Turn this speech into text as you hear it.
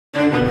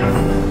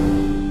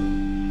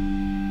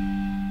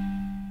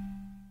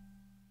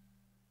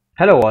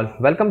Hello all,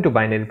 welcome to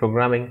Binary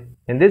Programming.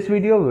 In this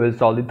video, we will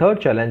solve the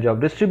third challenge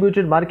of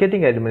Distributed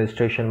Marketing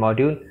Administration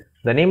module.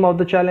 The name of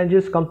the challenge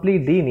is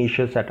Complete the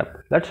Initial Setup.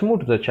 Let's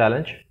move to the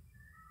challenge.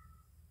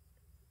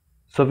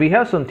 So we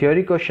have some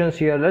theory questions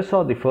here. Let's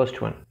solve the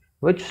first one.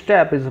 Which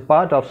step is a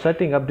part of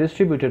setting up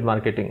distributed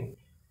marketing?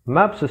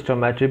 Map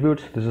system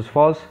attributes, this is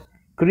false.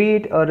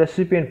 Create a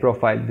recipient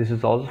profile, this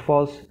is also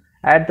false.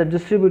 Add the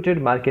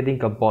distributed marketing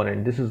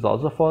component, this is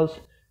also false.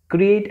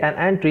 Create an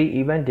entry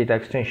event data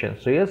extension,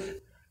 so yes.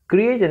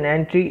 Create an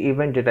entry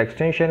event data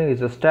extension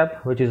is a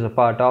step which is a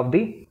part of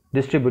the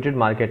distributed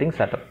marketing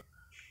setup.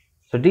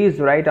 So D is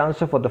the right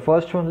answer for the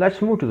first one.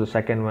 Let's move to the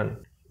second one.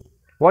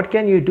 What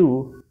can you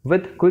do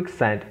with quick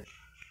send?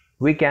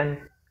 We can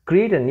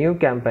create a new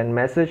campaign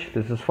message.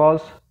 This is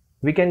false.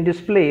 We can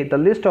display the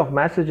list of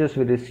messages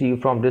we receive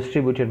from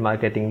distributed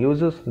marketing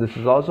users. This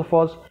is also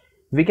false.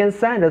 We can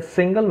send a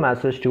single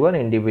message to an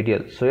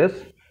individual. So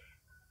yes.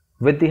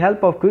 With the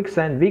help of quick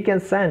send, we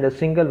can send a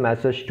single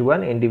message to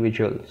an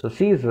individual. So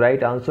C is the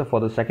right answer for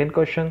the second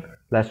question.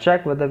 Let's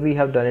check whether we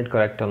have done it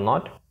correct or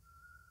not.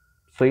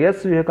 So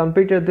yes, we have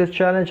completed this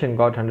challenge and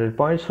got 100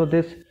 points for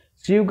this.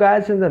 See you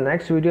guys in the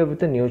next video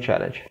with a new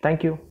challenge.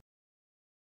 Thank you.